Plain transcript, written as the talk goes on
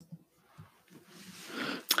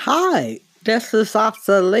Hi, this is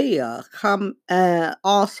Asalia,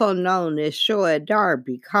 also known as Joy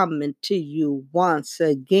Darby, coming to you once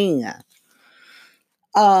again.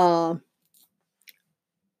 Uh,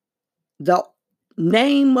 the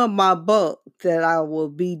name of my book that I will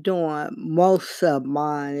be doing most of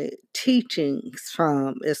my teachings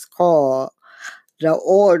from is called The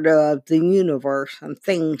Order of the Universe and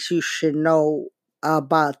Things You Should Know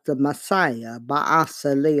About the Messiah by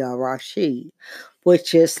Asalia Rashid,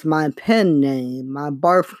 which is my pen name. My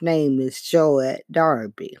birth name is Joette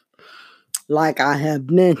Darby, like I have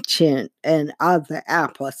mentioned in other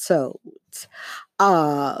episodes.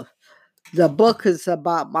 Uh, the book is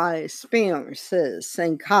about my experiences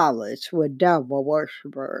in college with devil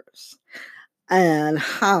worshippers and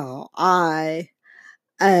how I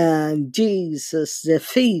and Jesus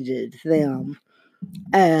defeated them.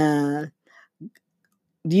 And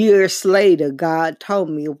years later, God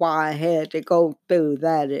told me why I had to go through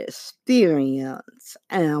that experience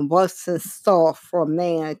and what's in store for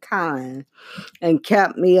mankind, and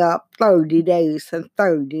kept me up 30 days and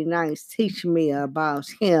 30 nights teaching me about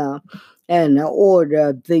Him and the order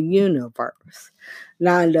of the universe.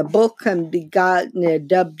 Now, the book can be gotten at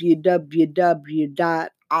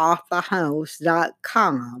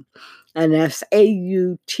www.authorhouse.com. And that's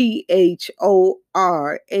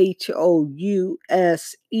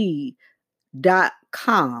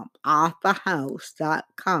AuthorHouse.com,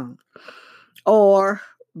 authorhouse.com. Or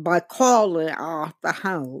by calling Arthur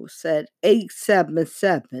House at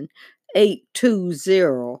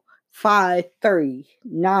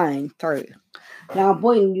 877-820-5393. Now,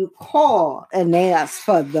 when you call and ask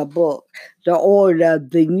for the book, The Order of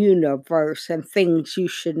the Universe and Things You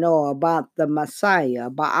Should Know About the Messiah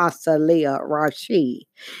by Asalia Rashid,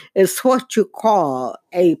 it's what you call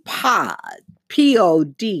a POD,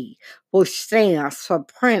 POD, which stands for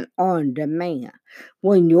Print on Demand.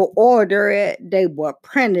 When you order it, they will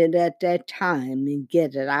print it at that time and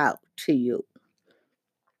get it out to you.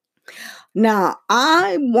 Now,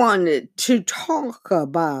 I wanted to talk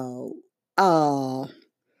about the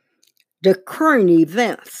current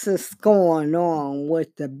events that's going on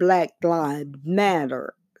with the Black Lives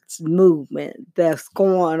Matter movement that's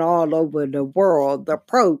going all over the world, the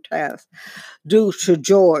protests due to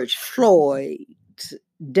George Floyd's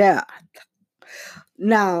death.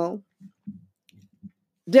 Now,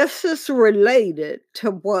 this is related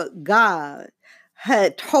to what God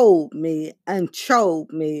had told me and showed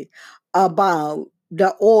me about the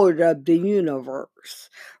order of the universe.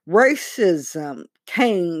 Racism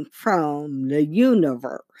came from the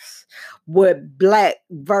universe with black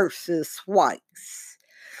versus whites.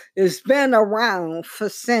 It's been around for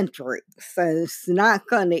centuries, and it's not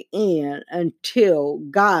going to end until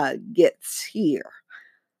God gets here.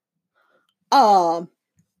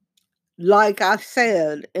 Like I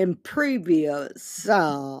said in previous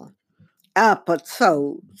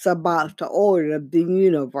episodes about the order of the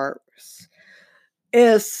universe,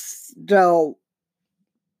 it's the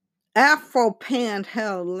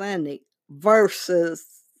Afro-Panhellenic versus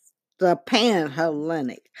the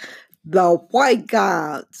Panhellenic, the white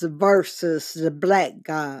gods versus the black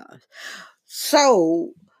gods.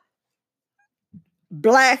 So,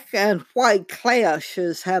 black and white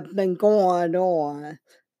clashes have been going on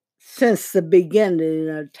since the beginning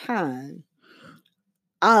of time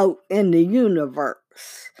out in the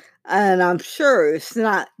universe. And I'm sure it's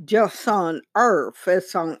not just on Earth,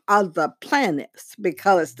 it's on other planets,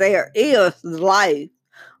 because there is life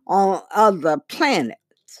on other planets.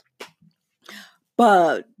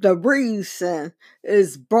 But the reason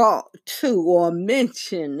is brought to or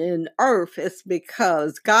mentioned in Earth is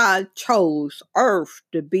because God chose Earth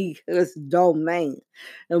to be His domain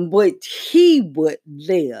in which He would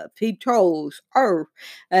live. He chose Earth,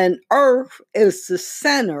 and Earth is the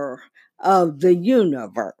center of the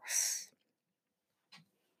universe.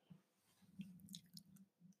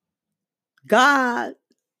 God,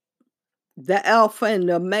 the Alpha and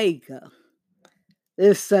Omega,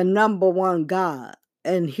 is the number one God,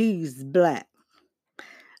 and He's black.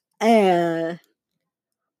 And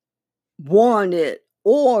wanted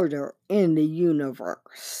order in the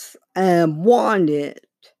universe and wanted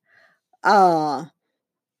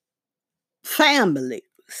families,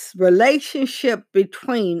 relationship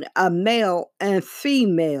between a male and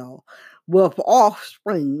female with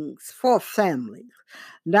offsprings for families,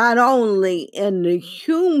 not only in the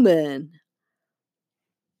human,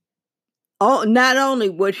 not only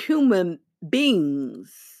with human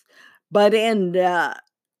beings, but in the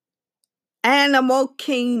animal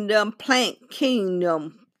kingdom, plant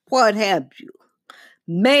kingdom, what have you,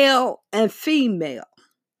 male and female.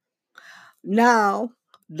 Now,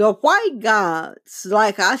 The white gods,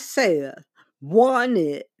 like I said,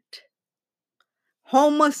 wanted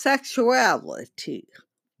homosexuality,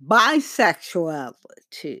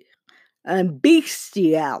 bisexuality, and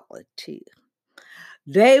bestiality.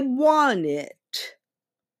 They wanted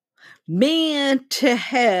men to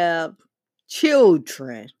have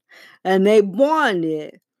children, and they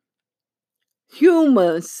wanted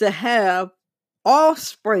humans to have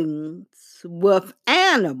offsprings with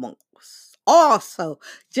animals. Also,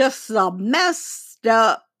 just a messed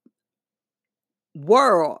up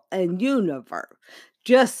world and universe.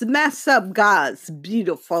 Just mess up God's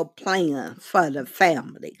beautiful plan for the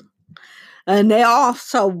family. And they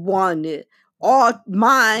also wanted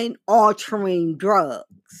mind-altering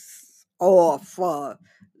drugs, or for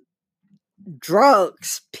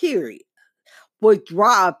drugs, period, would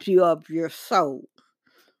rob you of your soul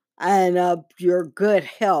and of your good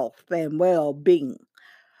health and well-being.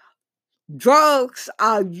 Drugs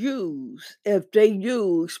are used, if they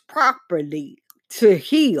use properly, to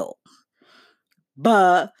heal,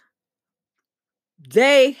 but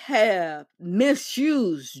they have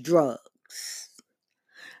misused drugs.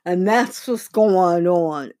 And that's what's going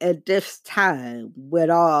on at this time with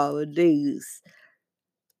all of these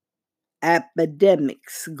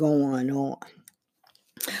epidemics going on.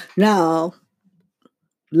 Now,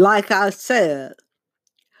 like I said,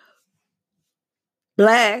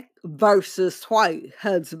 black versus white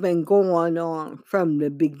has been going on from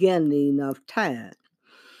the beginning of time.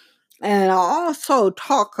 And I also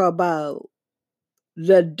talk about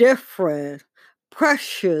the different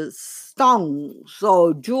precious stones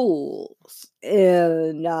or jewels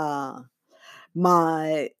in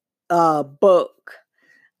my book.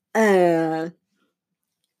 And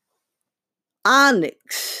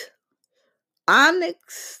onyx,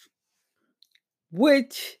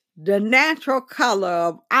 which the natural color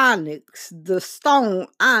of onyx, the stone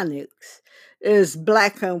onyx, is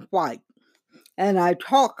black and white. And I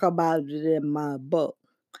talk about it in my book.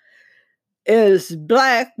 Is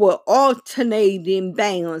black with alternating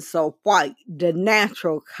bands of white, the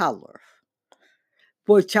natural color,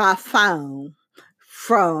 which I found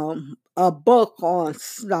from a book on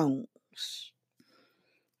stones.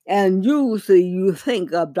 And usually you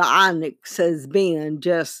think of the onyx as being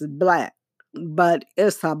just black, but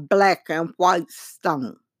it's a black and white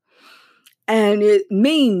stone. And it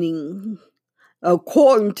meaning,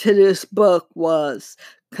 according to this book, was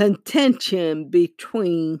contention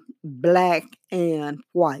between black and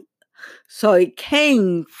white. So it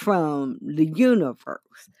came from the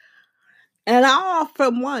universe. And I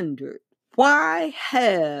often wondered, why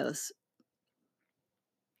has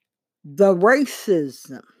the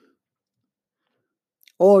racism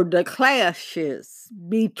or the clashes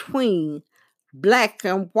between black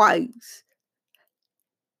and whites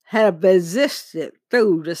have existed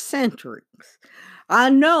through the centuries? I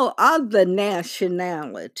know other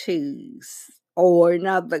nationalities or in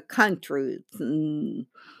other countries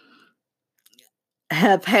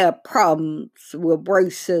have had problems with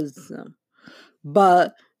racism,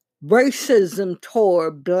 but racism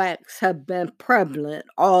toward blacks have been prevalent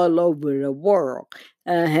all over the world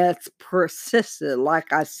and has persisted,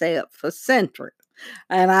 like I said, for centuries.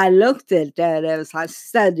 And I looked at that as I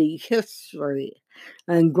studied history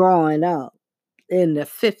and growing up in the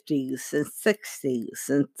 50s and 60s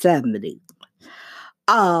and 70s.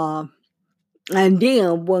 And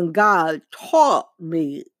then when God taught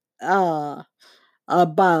me about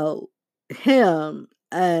Him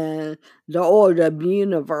and the order of the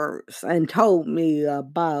universe and told me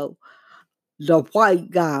about the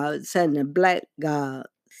white gods and the black gods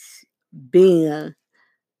being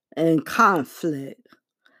in conflict,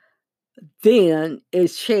 then it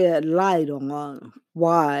shed light on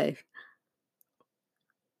why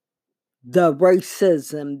the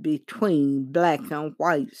racism between black and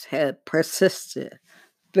whites had persisted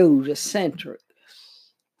through the centuries.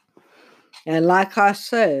 And like I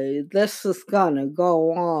said, this is going to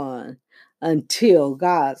go on until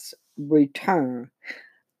God's return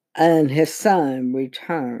and His Son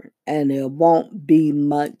return, and it won't be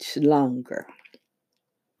much longer.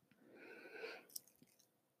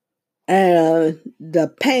 And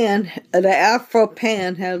the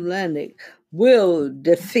Afro-Pan-Hellenic will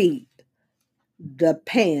defeat the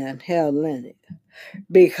Pan-Hellenic,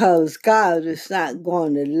 because God is not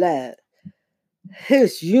going to let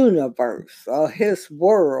His universe or His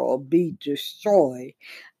world be destroyed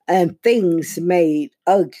and things made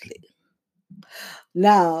ugly.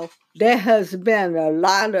 Now, there has been a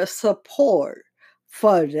lot of support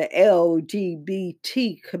for the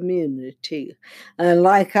LGBT community. And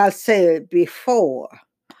like I said before,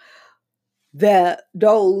 that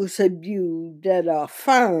those of you that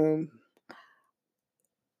affirm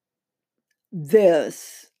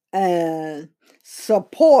this and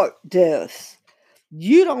support this,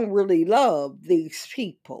 you don't really love these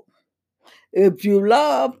people. If you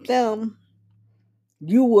love them,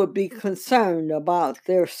 you would be concerned about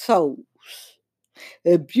their souls.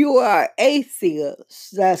 If you are atheists,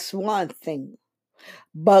 that's one thing.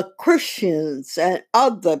 But Christians and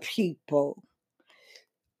other people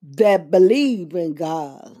that believe in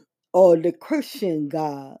God or the Christian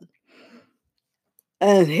God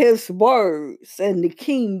and his words in the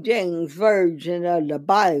King James Version of the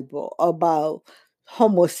Bible about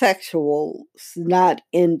homosexuals not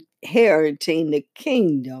inheriting the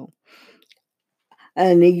kingdom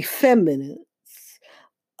and effeminates,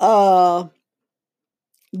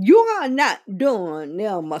 you are not doing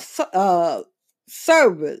them a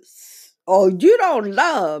service, or you don't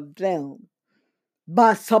love them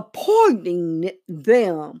by supporting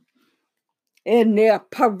them in their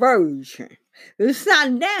perversion. It's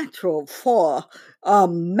not natural for a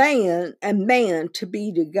man and man to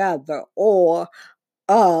be together, or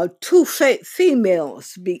two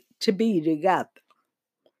females to be together.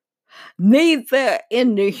 Neither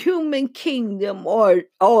in the human kingdom or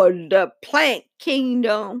the plant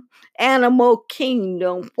kingdom, animal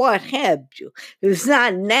kingdom, what have you. It's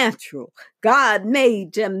not natural. God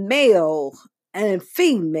made them male and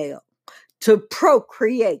female to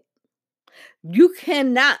procreate. You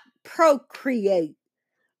cannot procreate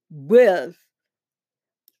with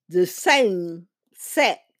the same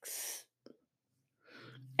sex.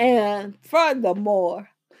 And furthermore,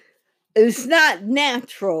 it's not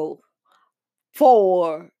natural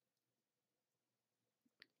for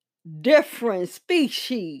different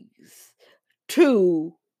species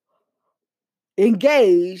to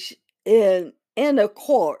engage in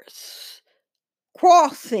intercourse,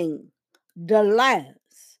 crossing the lines.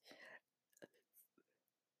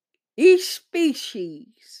 Each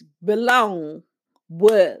species belong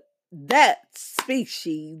with that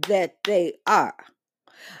species that they are,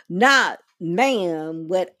 not man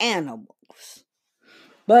with animals.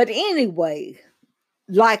 But anyway,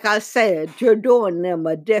 like I said, you're doing them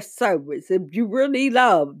a disservice. If you really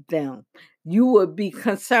love them, you would be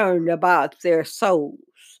concerned about their souls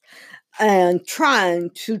and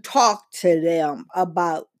trying to talk to them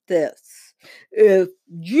about this. If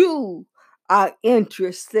you are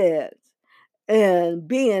interested in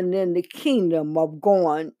being in the kingdom of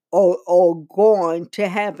going or going to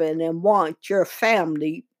heaven and want your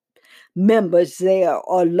family members there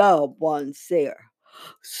or loved ones there.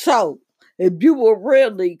 So, if you were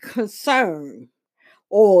really concerned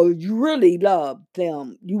or you really loved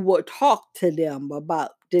them, you would talk to them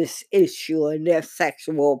about this issue and their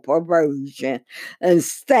sexual perversion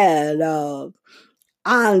instead of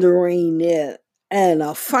honoring it and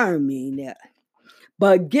affirming it.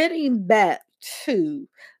 But getting back to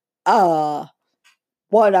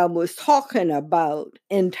what I was talking about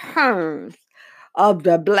in terms of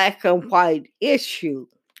the black and white issue,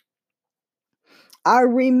 I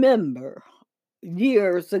remember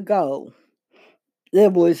years ago,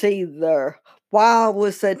 it was either while I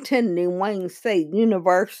was attending Wayne State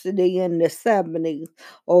University in the 70s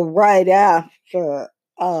or right after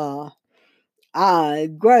I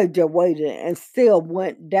graduated and still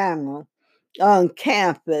went down on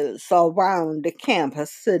campus, around the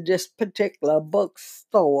campus, to this particular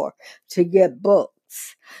bookstore to get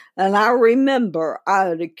books. And I remember,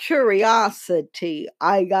 out of curiosity,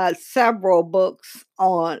 I got several books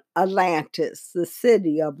on Atlantis, the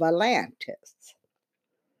city of Atlantis.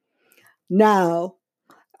 Now,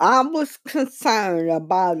 I was concerned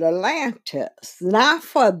about Atlantis, not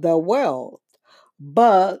for the wealth,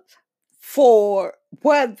 but for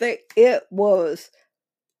whether it was,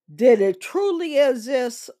 did it truly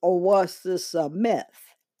exist or was this a myth?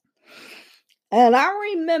 And I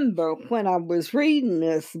remember when I was reading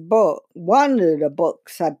this book, one of the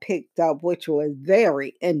books I picked up, which was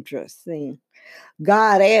very interesting,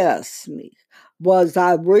 God asked me, was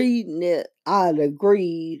I reading it out of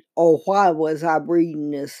greed, or why was I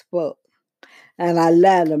reading this book? And I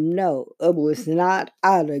let him know it was not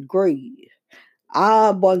out of greed.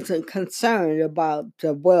 I wasn't concerned about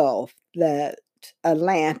the wealth that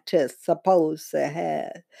Atlantis supposed to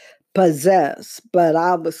have possessed, but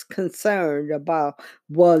I was concerned about,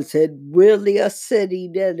 was it really a city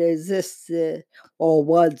that existed or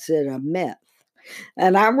was it a myth?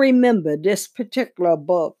 And I remember this particular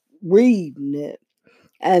book, reading it,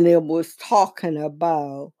 and it was talking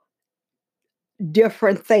about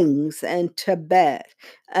different things in Tibet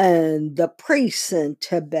and the priests in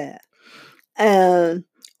Tibet. And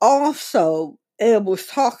also, it was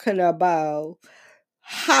talking about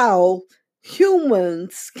how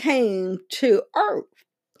humans came to Earth.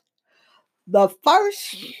 The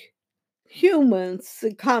first humans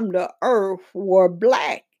to come to Earth were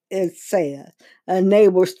black, it said, and they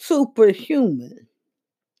were superhuman.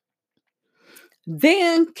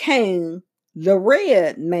 Then came the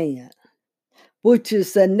red man, which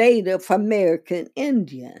is a Native American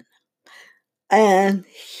Indian, and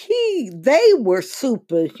they were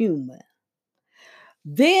superhuman.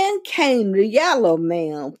 Then came the yellow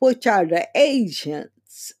man, which are the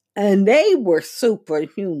Asians, and they were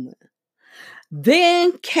superhuman.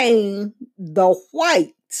 Then came the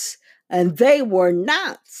whites, and they were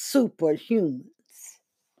not superhumans.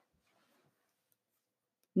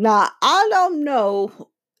 Now, I don't know,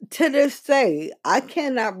 to this day, I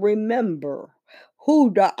cannot remember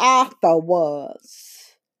who the author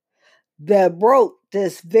was that wrote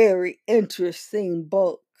this very interesting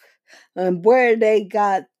book and where they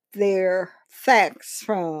got their facts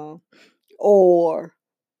from or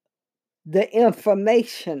the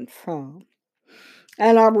information from.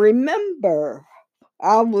 And I remember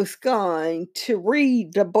I was going to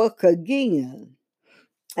read the book again,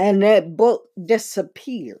 and that book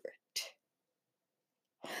disappeared.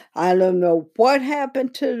 I don't know what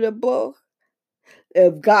happened to the book,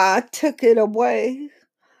 if God took it away,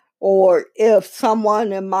 or if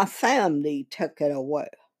someone in my family took it away.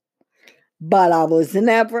 But I was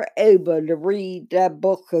never able to read that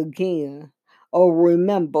book again or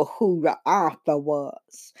remember who the author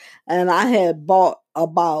was. And I had bought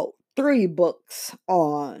about 3 books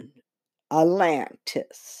on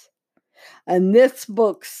Atlantis. And this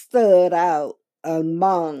book stood out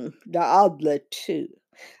among the other 2.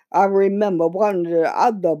 I remember one of the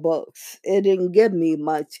other books, it didn't give me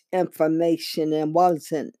much information and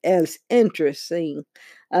wasn't as interesting.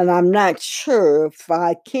 And I'm not sure if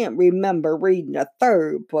I can't remember reading a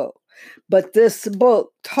 3rd book. But this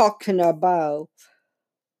book talking about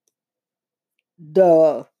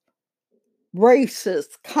the races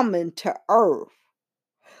coming to Earth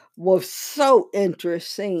was so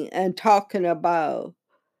interesting, and talking about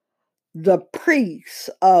the priests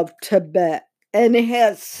of Tibet. And it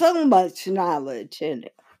had so much knowledge in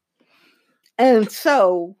it. And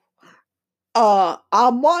so I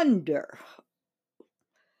wonder,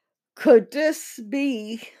 could this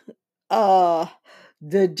be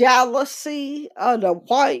the jealousy of the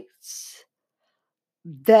whites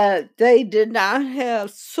that they did not have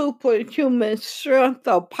superhuman strength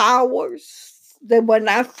or powers? They were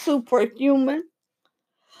not superhuman?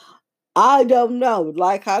 I don't know.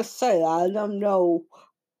 Like I say, I don't know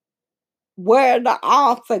where the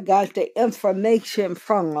author got the information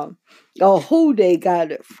from or who they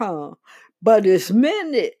got it from. But it's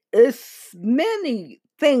many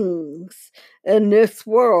things in this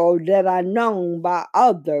world that are known by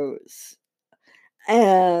others.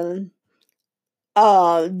 And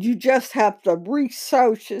you just have to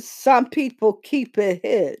research it. Some people keep it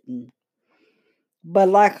hidden. But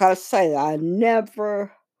like I say,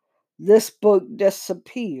 this book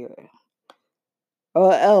disappeared.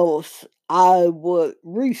 Or else I would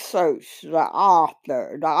research the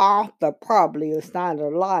author. The author probably is not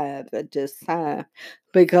alive at this time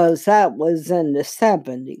because that was in the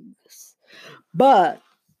 70s. But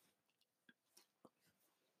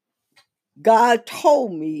God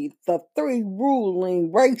told me the 3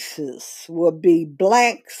 ruling races would be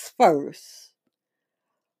blacks first,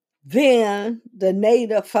 then the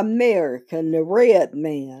Native American, the red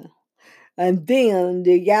man, and then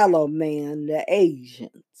the yellow man, the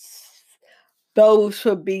Asians. Those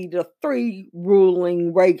would be the 3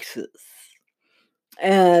 ruling races.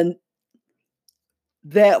 And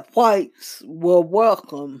that whites were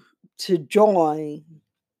welcome to join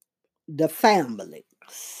the families.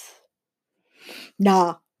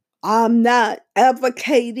 Now, I'm not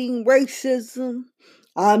advocating racism.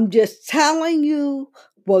 I'm just telling you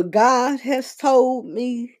what God has told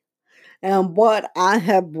me and what I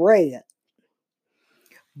have read.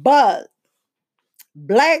 But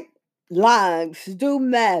Black lives do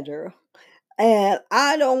matter. And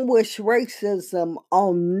I don't wish racism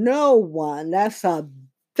on no one. That's a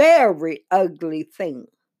very ugly thing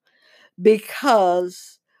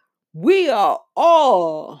because we are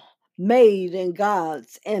all made in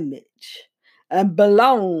God's image and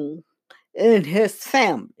belong in His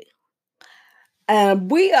family.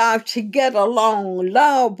 And we are to get along,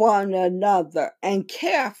 love one another, and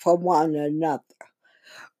care for one another.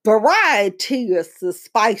 Variety is the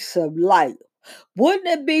spice of life. Wouldn't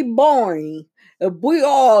it be boring if we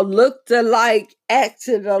all looked alike,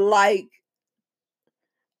 acted alike,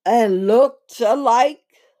 and looked alike?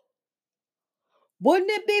 Wouldn't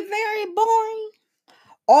it be very boring?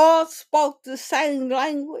 all spoke the same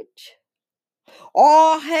language,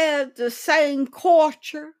 all had the same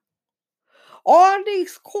culture. All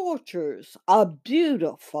these cultures are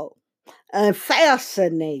beautiful and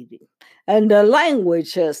fascinating, and the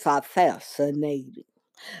languages are fascinating,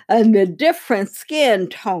 and the different skin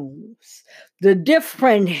tones, the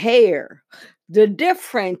different hair, the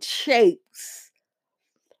different shapes,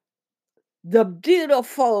 the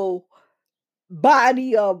beautiful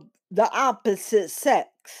body of the opposite sex,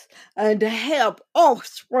 and to have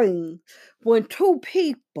offspring when two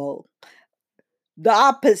people, the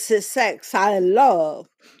opposite sex, I love,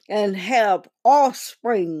 and have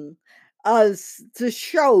offspring as to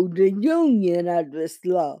show the union of this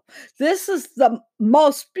love. This is the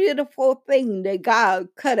most beautiful thing that God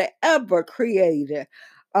could have ever created,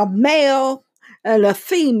 a male and a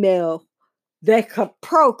female that could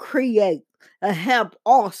procreate and have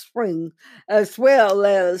offspring, as well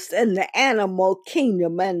as in the animal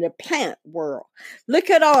kingdom and the plant world.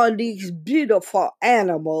 Look at all these beautiful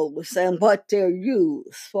animals and what they're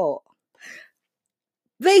used for.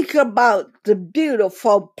 Think about the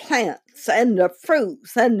beautiful plants and the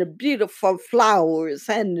fruits and the beautiful flowers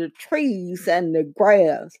and the trees and the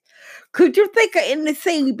grass. Could you think of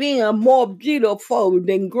anything being more beautiful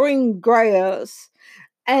than green grass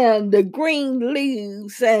and the green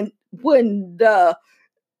leaves, and when the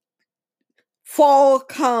fall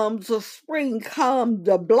comes or spring comes,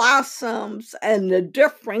 the blossoms and the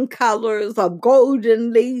different colors of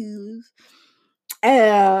golden leaves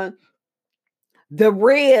and the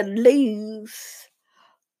red leaves,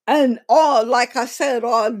 and all, like I said,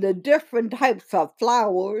 all the different types of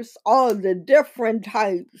flowers, all the different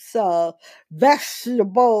types of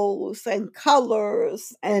vegetables and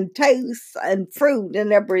colors and tastes and fruit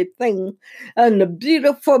and everything, and the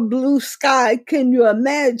beautiful blue sky. Can you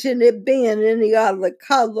imagine it being any other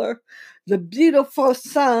color? The beautiful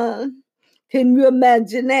sun. Can you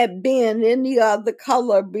imagine that being any other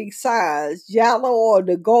color besides yellow or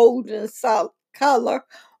the golden color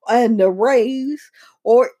and the rays?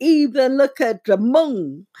 Or even look at the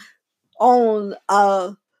moon on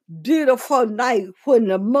a beautiful night when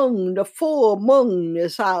the moon, the full moon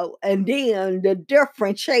is out, and then the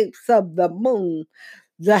different shapes of the moon,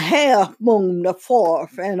 the half moon, the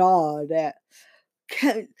fourth, and all that.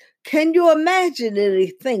 Can you imagine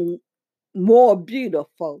anything more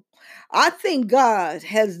beautiful? I think God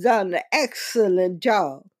has done an excellent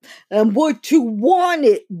job. And what you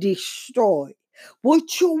wanted destroyed,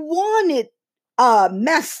 what you wanted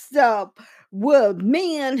messed up with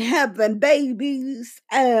men having babies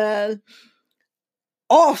and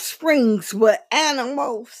offsprings with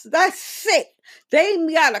animals. That's sick. They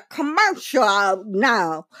even got a commercial out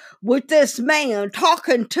now with this man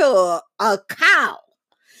talking to a cow.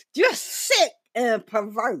 Just sick and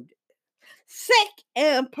perverted. Sick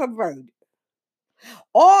and perverted.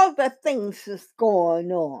 All the things that's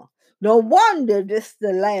going on. No wonder this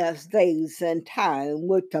the last days and time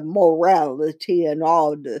with the morality and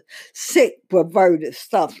all the sick, perverted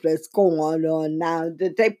stuff that's going on now,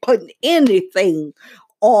 that they put anything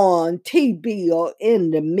on TV or in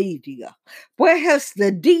the media. Where has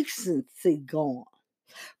the decency gone?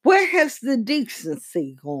 Where has the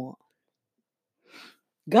decency gone?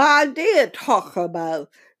 God did talk about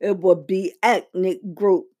it would be ethnic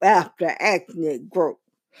group after ethnic group.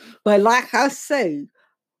 But like I say,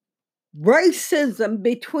 racism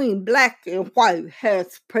between black and white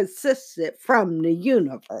has persisted from the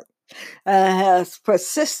universe and has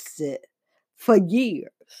persisted for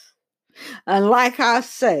years. And like I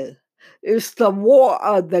said, it's the war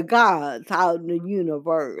of the gods out in the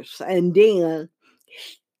universe and then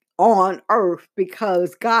on earth,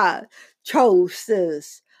 because God chose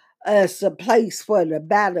this as a place where the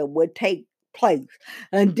battle would take place.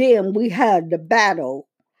 And then we had the battle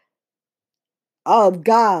of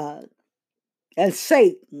God and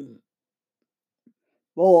Satan,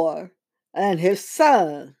 and his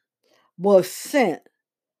son was sent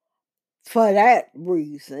for that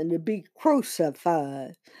reason, to be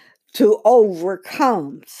crucified, to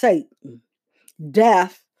overcome Satan,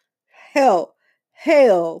 death, hell,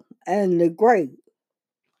 and the grave.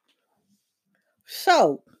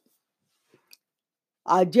 So,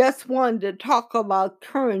 I just wanted to talk about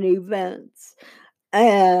current events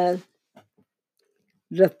and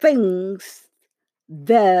the things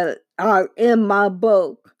that are in my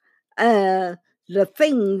book and the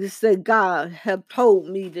things that God have told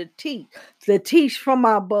me to teach from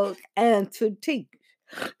my book and to teach.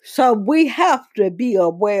 So we have to be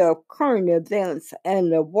aware of current events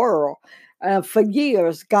in the world. And for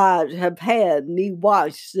years, God have had me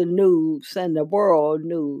watch the news and the world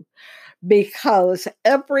news, because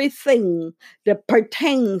everything that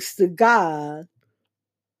pertains to God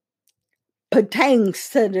pertains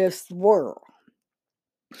to this world.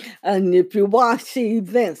 And if you watch the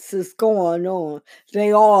events that's going on,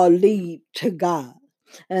 they all lead to God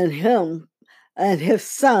and Him and His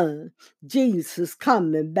Son, Jesus,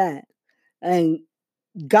 coming back and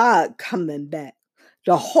God coming back,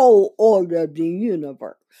 the whole order of the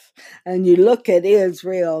universe. And you look at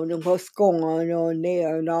Israel and what's going on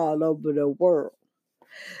there and all over the world.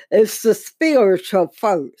 It's the spiritual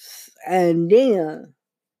first and then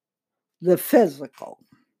the physical.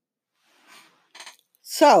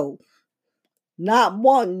 So, not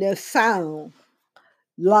wanting to sound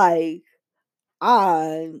like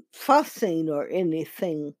I'm fussing or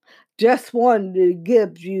anything, just wanted to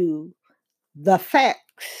give you the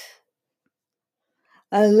facts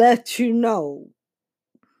and let you know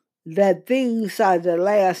that these are the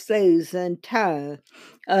last days and time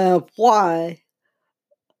of why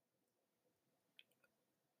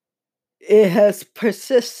it has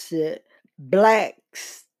persisted,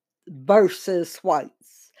 blacks versus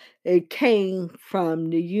whites. It came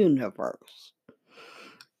from the universe.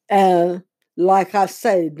 And like I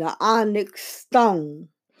said, the onyx stone,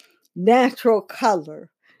 natural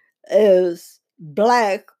color, is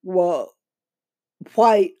black with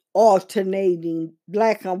white alternating,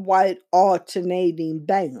 black and white alternating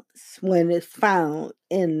bands when it's found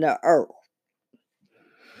in the earth.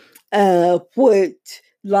 Which,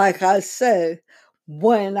 like I said,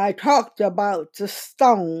 when I talked about the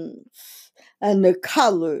stones and the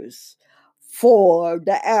colors for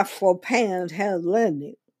the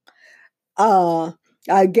Afro-Panhellenic,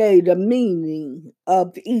 I gave the meaning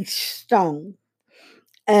of each stone.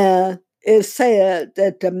 And it said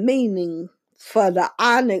that the meaning for the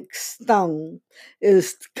onyx stone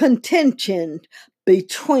is contention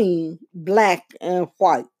between black and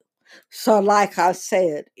white. So, like I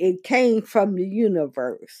said, it came from the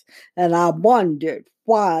universe, and I wondered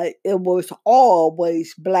why it was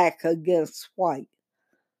always black against white.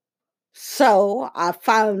 So, I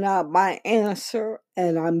found out my answer,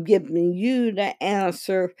 and I'm giving you the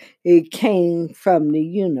answer. It came from the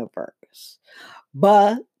universe.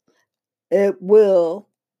 But it will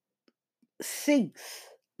cease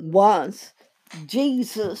once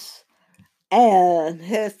Jesus and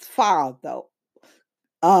his Father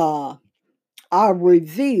are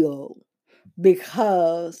revealed,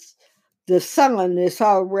 because the Son is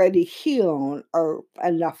already here on earth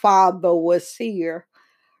and the Father was here,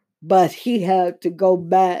 but he had to go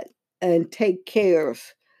back and take care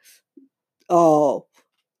of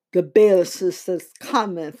the business that's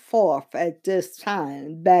coming forth at this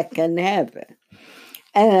time back in heaven.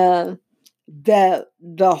 And that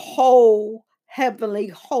the whole heavenly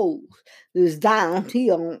host is down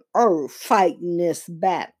here on earth fighting this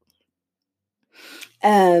battle.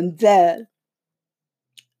 And that,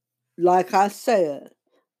 like I said,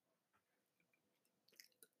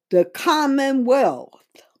 the Commonwealth,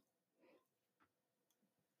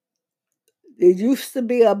 there used to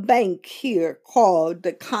be a bank here called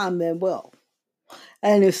the Commonwealth.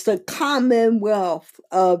 And it's the Commonwealth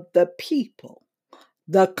of the people,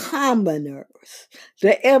 the commoners,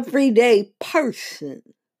 the everyday person.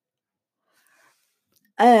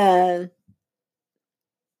 And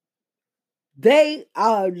they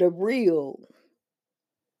are the real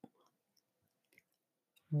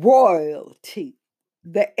royalty,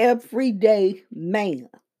 the everyday man.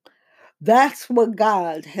 That's what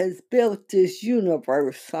God has built this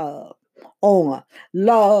universe on,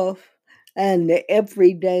 love and the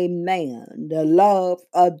everyday man, the love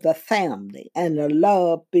of the family, and the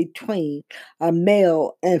love between a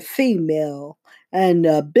male and female, and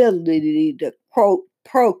the ability to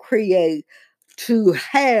procreate, to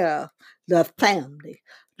have the family.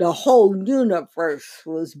 The whole universe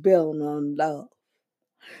was built on love.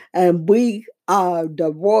 And we are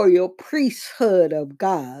the royal priesthood of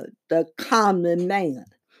God, the common man.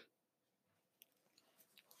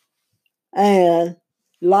 And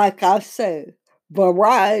like I said,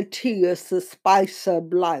 variety is the spice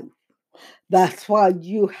of life. That's why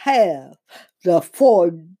you have the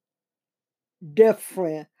 4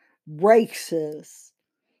 different races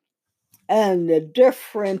and the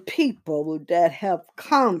different people that have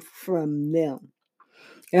come from them.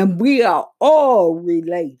 And we are all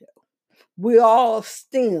related. We all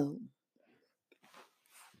stem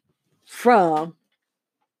from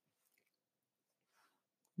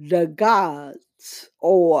the gods,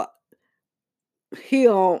 or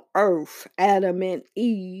here on earth, Adam and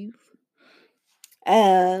Eve.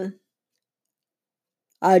 And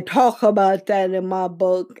I talk about that in my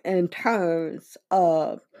book in terms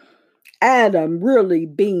of Adam really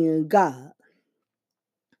being God.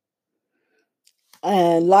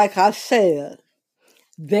 And like I said,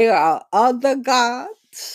 there are other gods